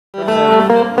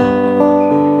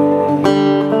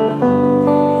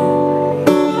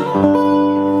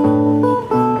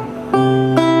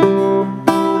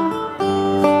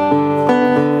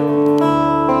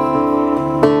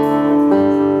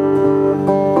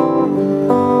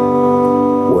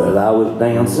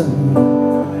dancing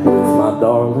with my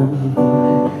darling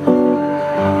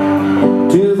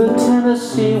to the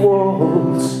Tennessee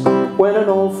Waltz when an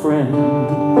old friend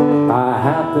I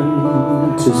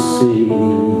happened to see.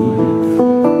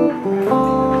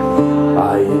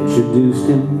 I introduced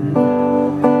him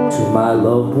to my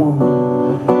loved one,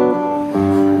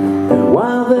 and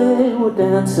while they were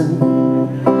dancing,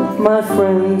 my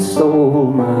friend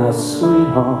stole my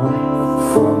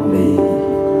sweetheart from me.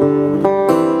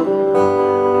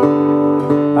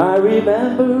 I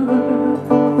remember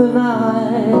the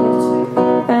night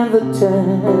and the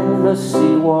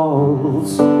Tennessee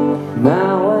Waltz.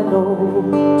 Now I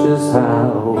know just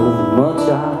how much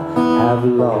I have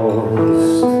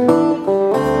lost.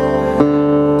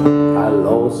 I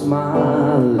lost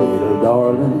my little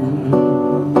darling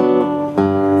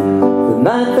the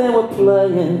night they were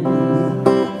playing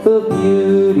the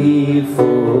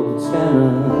beautiful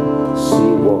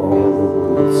Tennessee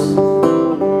Waltz.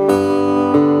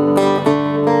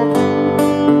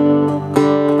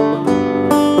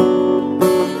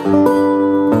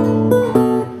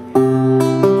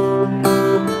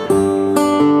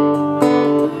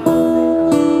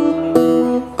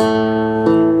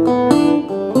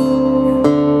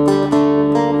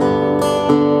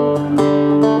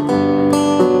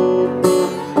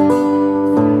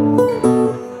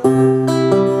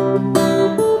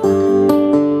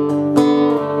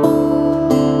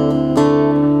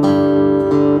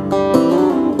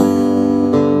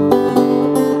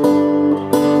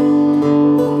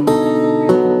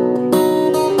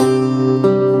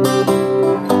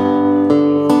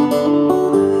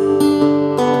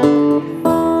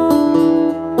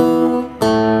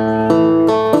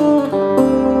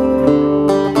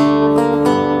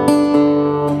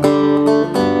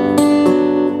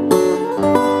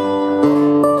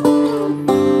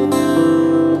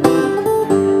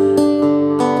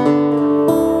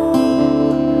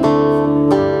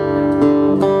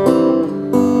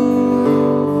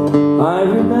 I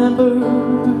remember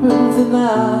the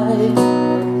night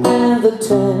and the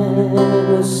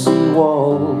Tennessee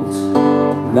Waltz.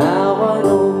 Now I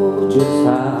know just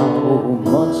how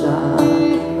much I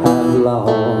have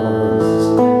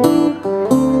lost.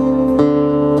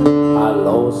 I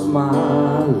lost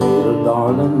my little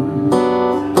darling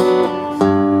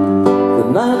the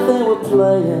night they were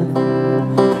playing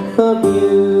the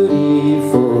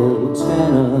beautiful